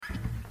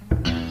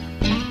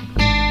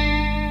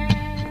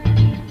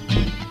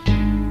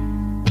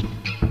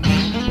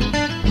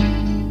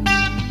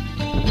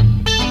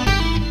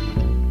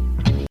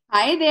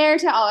Hi there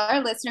to all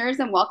our listeners,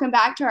 and welcome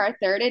back to our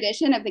third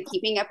edition of the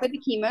Keeping Up with the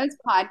Chemos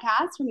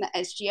podcast from the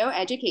SGO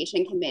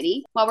Education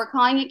Committee. While we're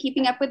calling it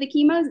Keeping Up with the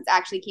Chemos, it's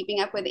actually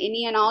keeping up with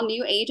any and all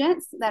new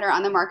agents that are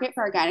on the market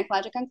for our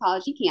gynecologic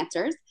oncology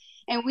cancers.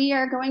 And we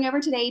are going over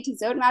today to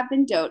zotimab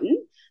vedotin.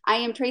 I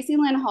am Tracy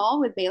Lynn Hall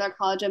with Baylor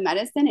College of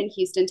Medicine in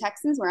Houston,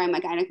 Texas, where I'm a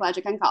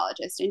gynecologic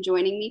oncologist. And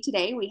joining me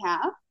today, we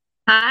have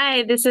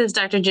Hi, this is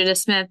Dr. Judith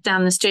Smith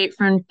down the street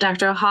from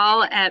Dr.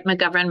 Hall at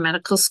McGovern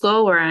Medical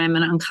School, where I'm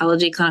an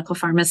oncology clinical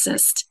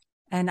pharmacist.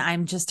 And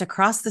I'm just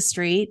across the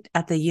street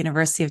at the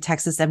University of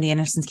Texas MD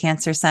Anderson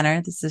Cancer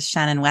Center. This is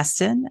Shannon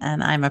Weston,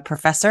 and I'm a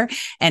professor.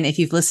 And if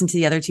you've listened to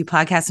the other two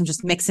podcasts, I'm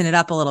just mixing it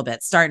up a little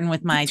bit, starting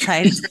with my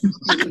title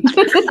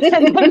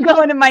and then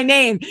going to my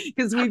name,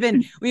 because we've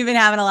been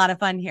having a lot of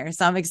fun here.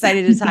 So I'm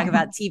excited to talk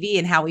about TV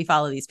and how we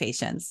follow these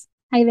patients.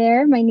 Hi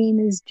there, my name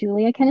is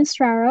Julia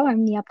Canestraro.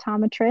 I'm the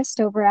optometrist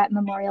over at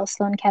Memorial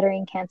Sloan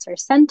Kettering Cancer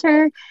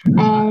Center,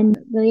 and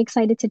really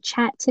excited to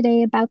chat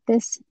today about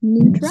this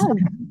new drug.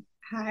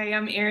 Hi,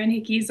 I'm Erin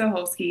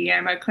Hickey-Zaholski.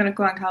 I'm a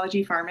clinical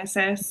oncology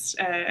pharmacist,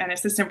 an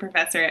assistant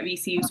professor at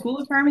VCU School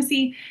of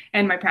Pharmacy,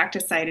 and my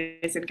practice site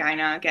is in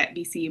Gynonc at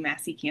VCU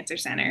Massey Cancer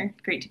Center.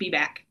 Great to be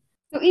back.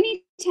 So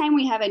anytime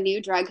we have a new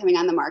drug coming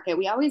on the market,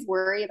 we always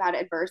worry about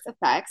adverse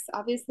effects.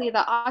 Obviously,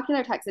 the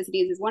ocular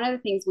toxicities is one of the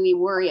things we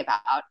worry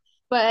about.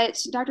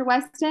 But Dr.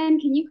 Weston,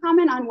 can you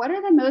comment on what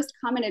are the most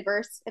common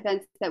adverse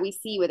events that we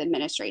see with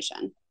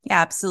administration? Yeah,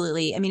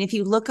 absolutely. I mean, if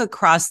you look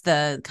across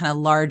the kind of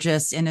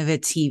largest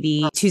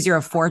Innovative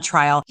 204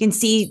 trial, you can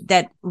see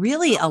that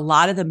really a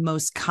lot of the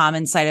most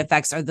common side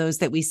effects are those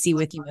that we see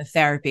with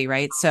chemotherapy,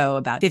 right? So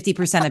about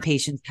 50% of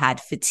patients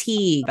had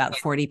fatigue, about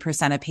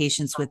 40% of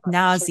patients with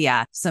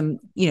nausea, some,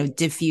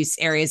 diffuse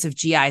areas of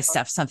GI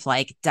stuff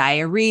like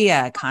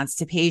diarrhea,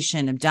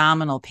 constipation,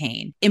 abdominal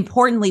pain.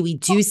 Importantly, we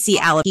do see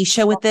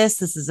alopecia with this.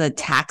 This is a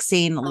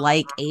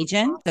taxane-like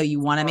agent. So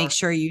you want to make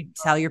sure you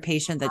tell your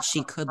patient that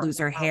she could lose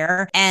her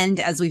hair.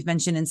 And as we've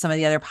mentioned in some of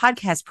the other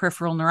podcasts,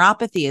 peripheral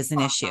neuropathy is an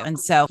issue. And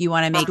so you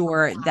want to make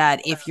sure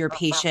that if your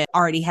patient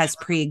already has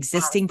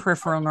pre-existing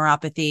peripheral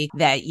neuropathy,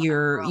 that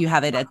you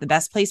have it at the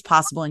best place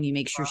possible and you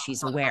make sure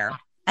she's aware.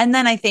 And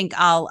then I think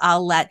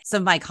I'll let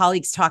some of my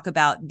colleagues talk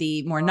about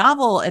the more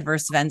novel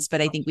adverse events, but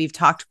I think we've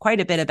talked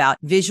quite a bit about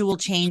visual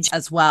change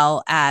as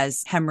well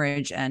as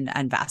hemorrhage and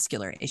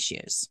vascular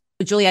issues.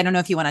 Julie, I don't know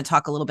if you want to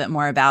talk a little bit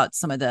more about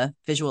some of the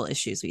visual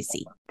issues we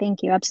see.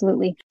 Thank you.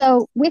 Absolutely.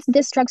 So with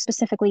this drug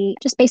specifically,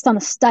 just based on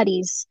the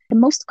studies, the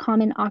most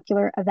common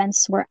ocular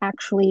events were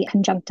actually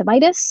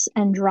conjunctivitis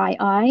and dry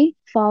eye,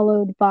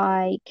 followed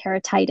by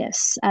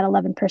keratitis at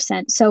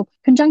 11%. So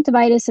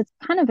conjunctivitis, it's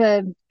kind of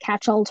a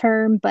catch-all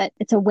term, but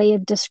it's a way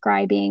of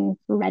describing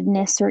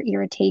redness or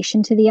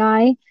irritation to the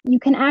eye. You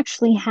can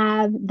actually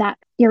have that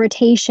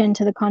irritation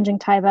to the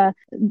conjunctiva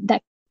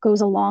that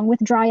goes along with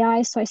dry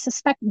eye. So I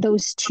suspect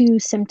those two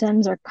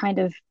symptoms are kind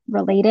of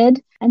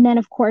related. And then,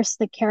 of course,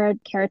 the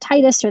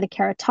keratitis or the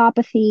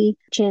keratopathy,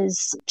 which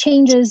is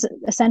changes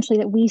essentially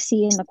that we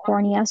see in the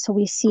cornea. So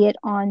we see it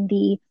on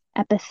the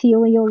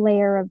epithelial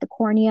layer of the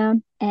cornea.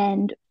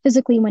 And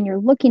physically, when you're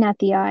looking at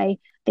the eye,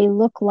 they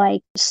look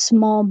like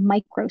small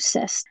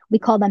microcysts. We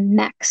call them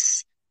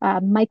MECs.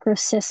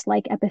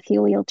 Microcyst-like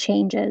epithelial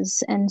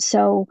changes. And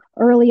so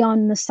early on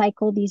in the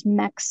cycle, these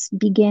MECs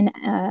begin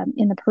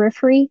in the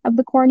periphery of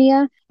the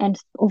cornea. And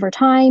over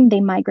time, they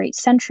migrate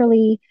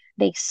centrally.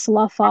 They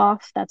slough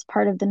off. That's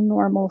part of the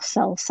normal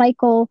cell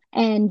cycle.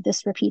 And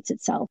this repeats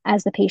itself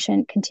as the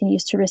patient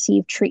continues to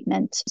receive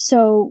treatment.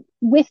 So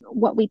with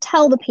what we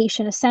tell the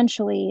patient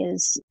essentially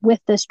is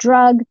with this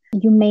drug,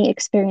 you may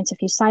experience a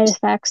few side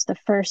effects. The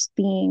first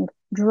being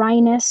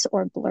dryness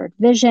or blurred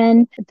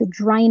vision. The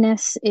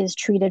dryness is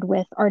treated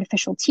with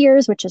artificial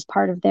tears, which is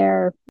part of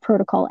their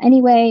protocol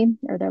anyway,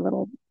 or their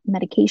little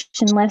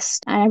medication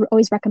list. I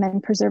always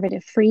recommend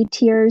preservative-free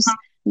tears.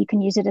 You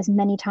can use it as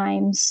many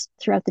times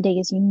throughout the day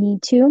as you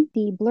need to.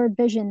 The blurred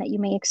vision that you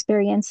may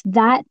experience,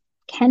 that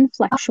can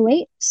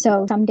fluctuate.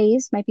 So some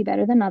days might be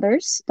better than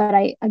others. But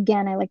I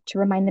like to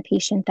remind the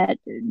patient that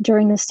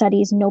during the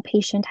studies, no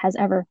patient has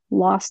ever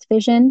lost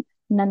vision.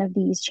 None of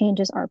these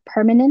changes are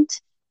permanent.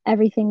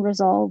 Everything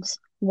resolves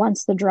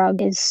once the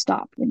drug is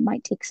stopped. It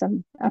might take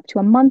up to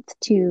a month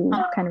to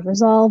kind of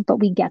resolve, but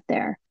we get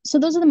there. So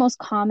those are the most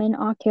common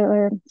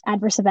ocular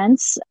adverse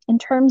events. In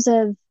terms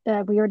of,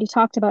 we already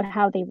talked about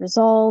how they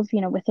resolve,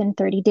 within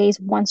 30 days,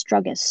 once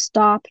drug is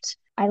stopped.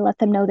 I let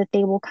them know that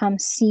they will come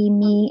see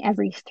me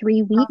every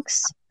 3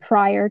 weeks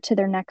prior to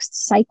their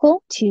next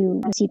cycle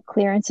to receive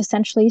clearance,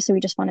 essentially. So we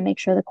just want to make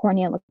sure the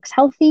cornea looks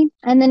healthy.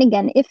 And then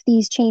again, if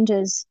these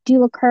changes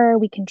do occur,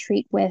 we can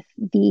treat with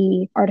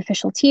the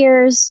artificial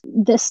tears.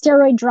 The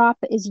steroid drop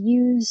is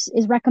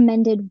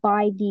recommended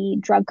by the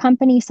drug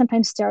company.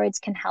 Sometimes steroids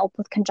can help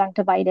with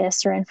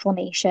conjunctivitis or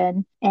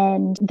inflammation,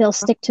 and they'll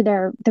stick to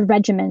the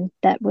regimen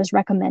that was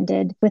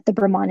recommended with the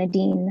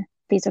brimonidine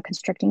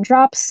vasoconstricting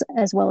drops,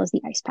 as well as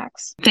the ice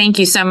packs. Thank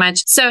you so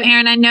much. So,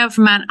 Erin, I know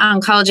from an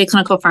oncology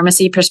clinical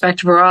pharmacy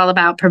perspective, we're all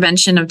about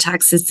prevention of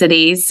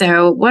toxicity.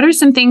 So what are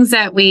some things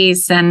that we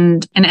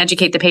send and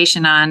educate the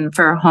patient on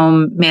for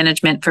home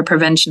management for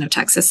prevention of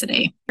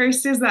toxicity?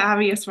 First is the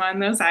obvious one,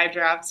 those eye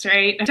drops,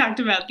 right? I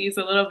talked about these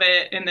a little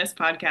bit in this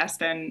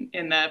podcast and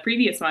in the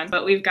previous one,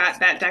 but we've got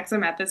that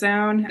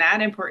dexamethasone.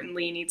 That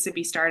importantly needs to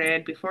be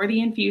started before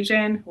the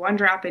infusion, 1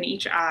 drop in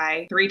each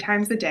eye 3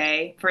 times a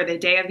day for the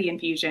day of the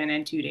infusion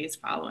and 2 days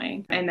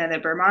following. And then the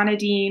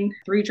brimonidine,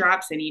 3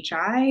 drops in each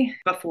eye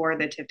before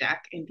the Tivdak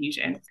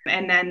infusion.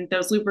 And then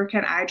those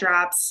lubricant eye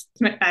drops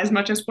as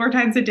much as 4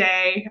 times a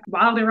day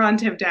while they're on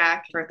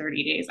Tivdak for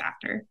 30 days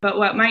after. But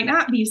what might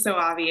not be so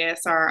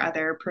obvious are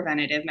other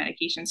preventative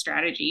medication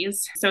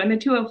strategies. So in the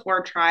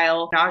 204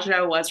 trial,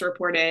 nausea was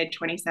reported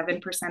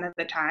 27% of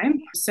the time.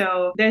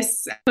 So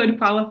this could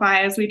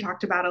qualify, as we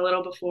talked about a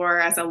little before,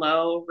 as a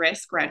low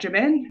risk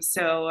regimen.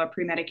 So a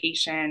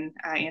pre-medication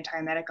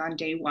antiemetic on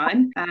day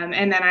 1.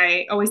 And then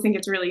I always think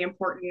it's really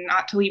important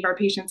not to leave our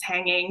patients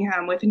hanging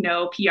with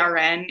no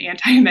PRN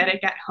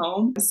antiemetic at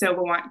home. So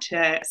we'll want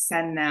to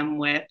send them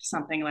with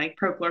something like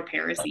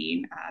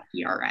prochlorperazine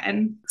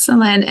PRN.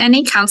 Excellent.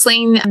 Any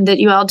counseling that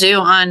you all do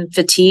on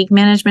fatigue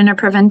management or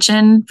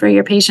prevention for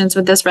your patients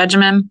with this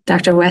regimen?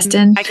 Dr.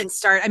 Weston? I can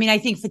start. I mean, I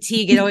think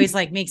fatigue, it always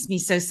makes me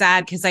so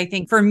sad because I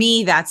think for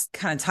me, that's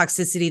kind of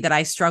toxicity that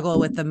I struggle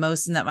with the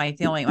most and that my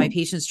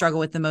patients struggle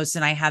with the most.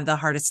 And I have the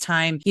hardest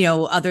time,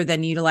 other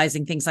than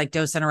utilizing things like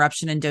dose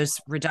interruption and dose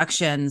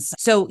reductions.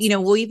 So,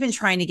 we've been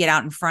trying to get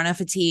out in front of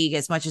fatigue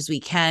as much as we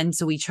can.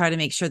 So we try to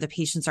make sure the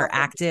patients are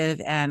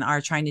active and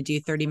are trying to do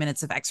 30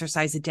 minutes of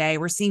exercise a day.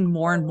 We're seeing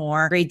more and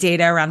more great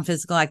data around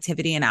physical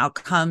activity and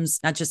outcomes,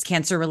 not just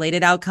cancer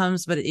related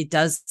outcomes, but it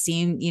does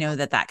seem,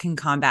 that can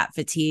combat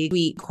fatigue.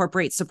 We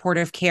incorporate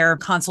supportive care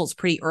consults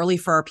pretty early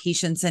for our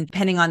patients. And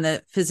depending on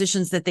the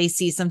physicians that they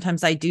see,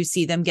 sometimes I do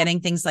see them getting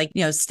things like,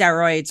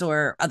 steroids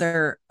or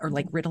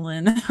like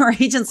Ritalin or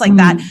agents like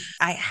that.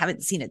 I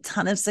haven't seen a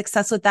ton of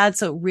success with that.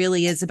 So it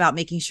really is about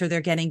making sure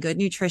they're getting good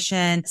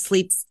nutrition,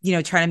 sleep,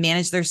 trying to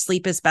manage their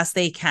sleep as best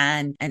they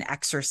can, and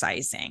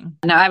exercising.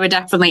 No, I would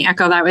definitely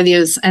echo that with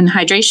you, and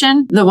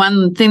hydration. The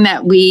one thing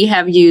that we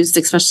have used,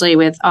 especially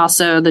with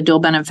also the dual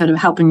benefit of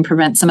helping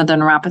prevent some of the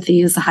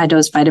neuropathy, is the high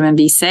dose vitamin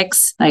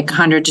B6, like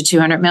 100 to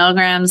 200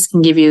 milligrams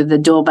can give you the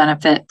dual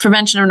benefit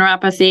prevention of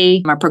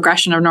neuropathy or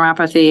progression of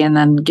neuropathy, and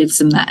then gives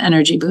them that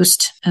energy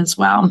boost as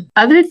well.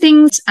 Other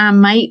things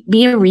might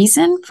be a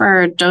reason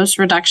for dose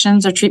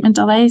reductions or treatment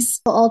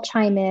delays. I'll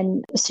chime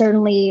in.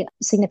 Certainly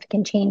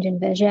significant change in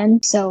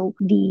vision. So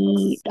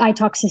the eye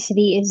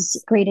toxicity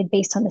is graded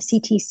based on the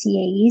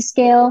CTCAE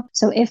scale.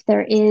 So if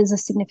there is a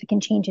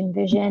significant change in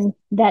vision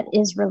that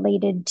is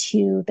related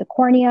to the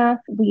cornea,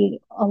 we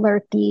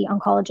alert the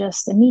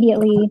oncologist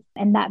immediately,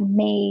 and that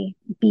may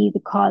be the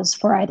cause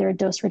for either a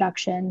dose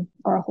reduction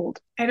or a hold.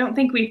 I don't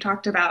think we've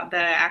talked about the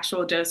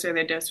actual dose or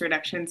the dose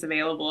reductions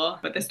available,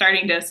 but the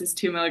starting dose is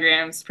 2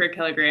 milligrams per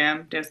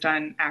kilogram dosed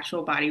on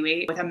actual body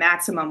weight with a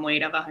maximum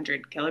weight of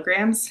 100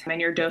 kilograms. And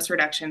your dose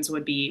reductions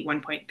would be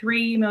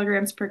 1.3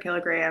 milligrams per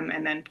kilogram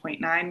and then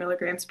 0.9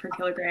 milligrams per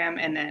kilogram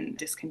and then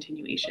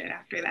discontinuation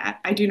after that.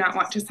 I do not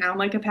want to sound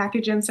like a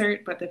package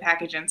insert, but the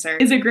package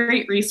insert is a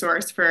great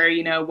resource for,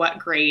 what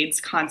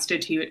grades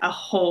constitute a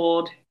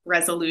hold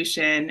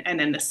resolution and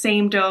then the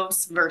same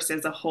dose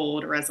versus a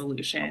hold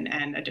resolution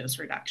and a dose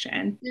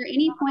reduction. Is there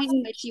any point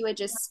in which you would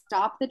just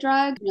stop the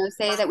drug?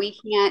 Say that we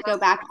can't go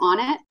back on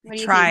it? What do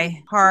you Try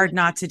think? hard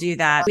not to do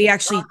that. We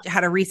actually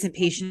had a recent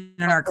patient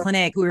in our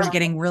clinic who we were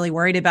getting really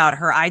worried about.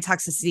 Her eye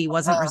toxicity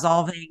wasn't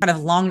resolving kind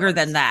of longer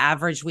than the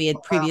average we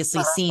had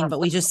previously seen, but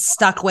we just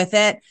stuck with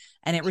it.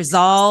 And it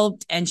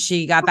resolved and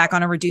she got back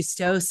on a reduced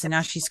dose and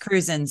now she's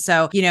cruising.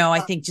 So, I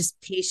think just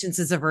patience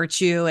is a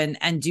virtue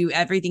and do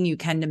everything you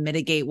can to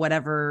mitigate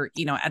whatever,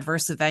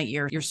 adverse event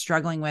you're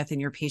struggling with and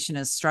your patient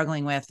is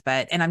struggling with.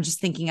 And I'm just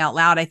thinking out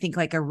loud, I think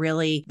like a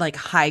really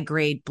high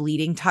grade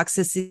bleeding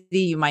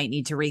toxicity, you might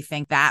need to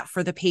rethink that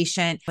for the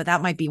patient, but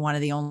that might be one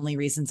of the only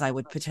reasons I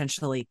would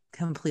potentially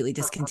completely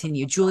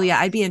discontinue. Julia,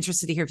 I'd be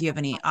interested to hear if you have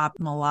any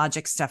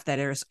ophthalmologic stuff that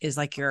is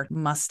like your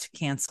must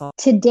cancel.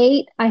 To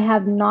date, I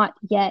have not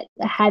yet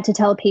had to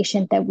tell a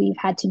patient that we've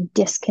had to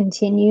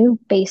discontinue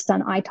based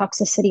on eye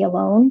toxicity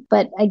alone.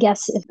 But I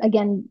guess if,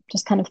 again,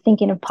 just kind of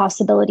thinking of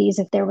possibilities,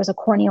 if there was a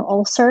corneal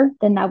ulcer,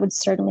 then that would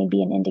certainly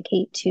be an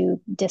indicate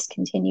to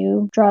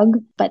discontinue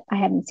drug. But I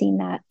haven't seen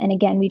that. And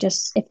again,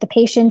 if the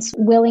patient's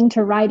willing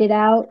to ride it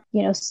out,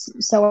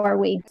 so are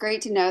we.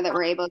 Great to know that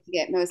we're able to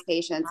get most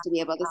patients to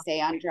be able to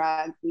stay on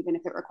drug, even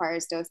if it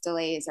requires dose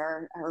delays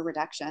or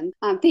reduction.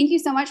 Thank you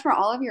so much for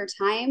all of your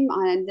time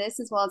on this,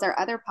 as well as our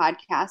other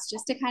podcasts.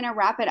 Just to kind of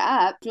wrap it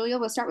up, Julia,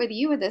 we'll start with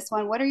you with this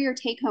one. What are your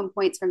take-home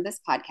points from this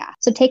podcast?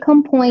 So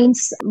take-home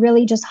points,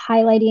 really just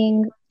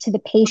highlighting to the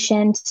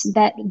patient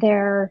that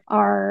there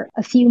are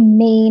a few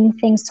main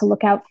things to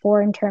look out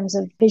for in terms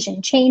of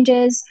vision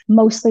changes.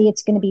 Mostly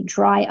it's going to be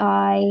dry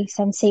eye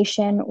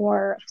sensation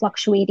or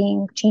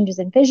fluctuating changes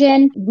in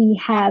vision. We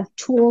have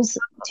tools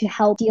to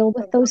help deal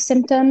with those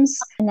symptoms.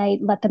 And I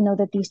let them know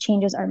that these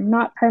changes are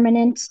not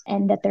permanent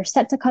and that they're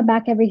set to come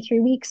back every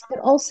 3 weeks, but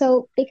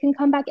also they can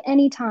come back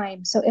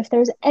anytime. So if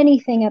there's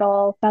anything at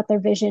all about their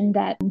vision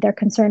that they're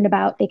concerned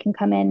about, they can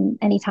come in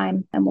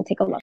anytime and we'll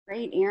take a look.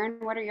 Great. Erin,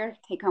 what are your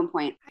take-home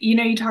points?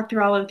 You talk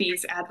through all of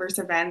these adverse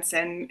events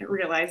and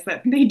realize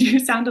that they do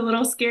sound a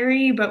little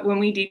scary, but when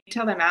we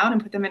detail them out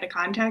and put them into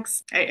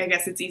context, I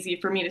guess it's easy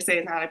for me to say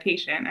as not a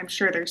patient. I'm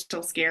sure they're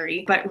still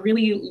scary, but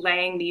really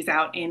laying these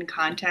out in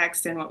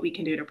context and what we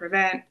can do to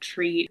prevent,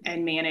 treat,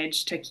 and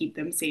manage to keep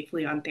them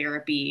safely on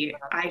therapy,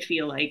 I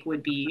feel like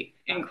would be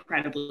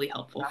incredibly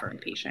helpful for a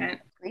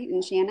patient. Great.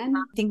 And Shannon?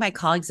 I think my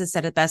colleagues have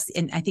said it best,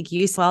 and I think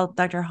you as well,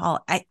 Dr.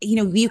 Hall.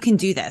 You can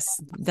do this.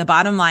 The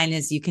bottom line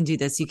is you can do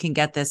this. You can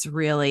get this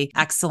really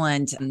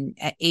excellent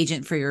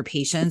agent for your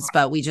patients,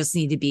 but we just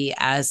need to be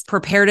as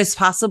prepared as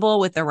possible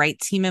with the right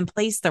team in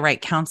place, the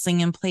right counseling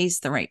in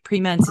place, the right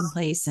pre-meds in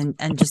place,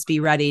 and just be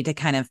ready to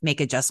kind of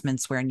make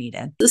adjustments where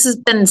needed. This has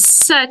been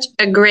such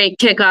a great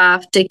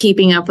kickoff to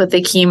Keeping Up with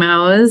the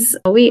Chemos.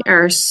 We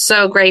are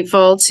so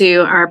grateful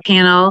to our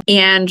panel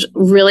and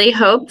really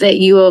hope that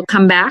you will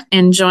come back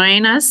and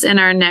join us in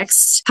our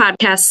next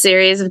podcast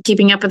series of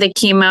Keeping Up with the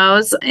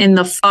Chemos. In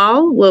the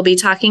fall, we'll be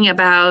talking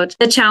about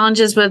the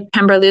challenges with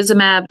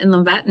pembrolizumab and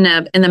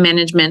lenvatinib in the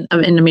management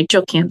of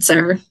endometrial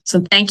cancer.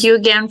 So thank you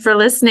again for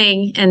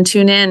listening, and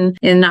tune in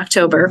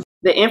October.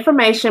 The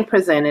information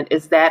presented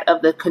is that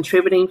of the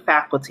contributing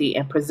faculty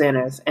and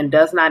presenters and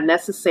does not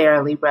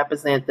necessarily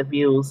represent the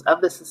views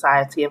of the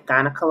Society of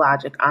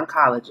Gynecologic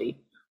Oncology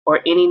or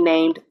any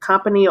named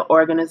company or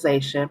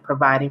organization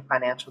providing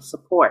financial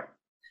support.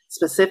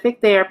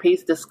 Specific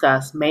therapies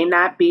discussed may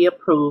not be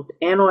approved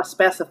and/or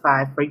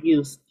specified for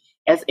use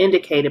as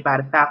indicated by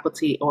the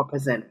faculty or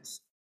presenters.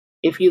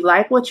 If you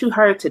like what you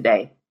heard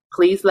today,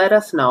 please let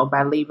us know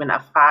by leaving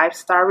a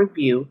 5-star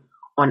review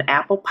on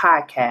Apple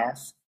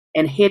Podcasts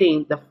and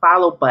hitting the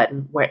follow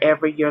button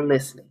wherever you're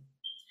listening.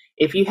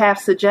 If you have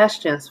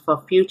suggestions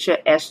for future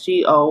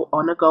SGO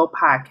On The Go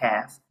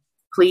podcasts,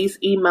 please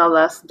email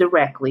us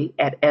directly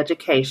at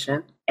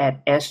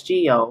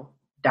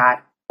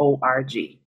education@sgo.org.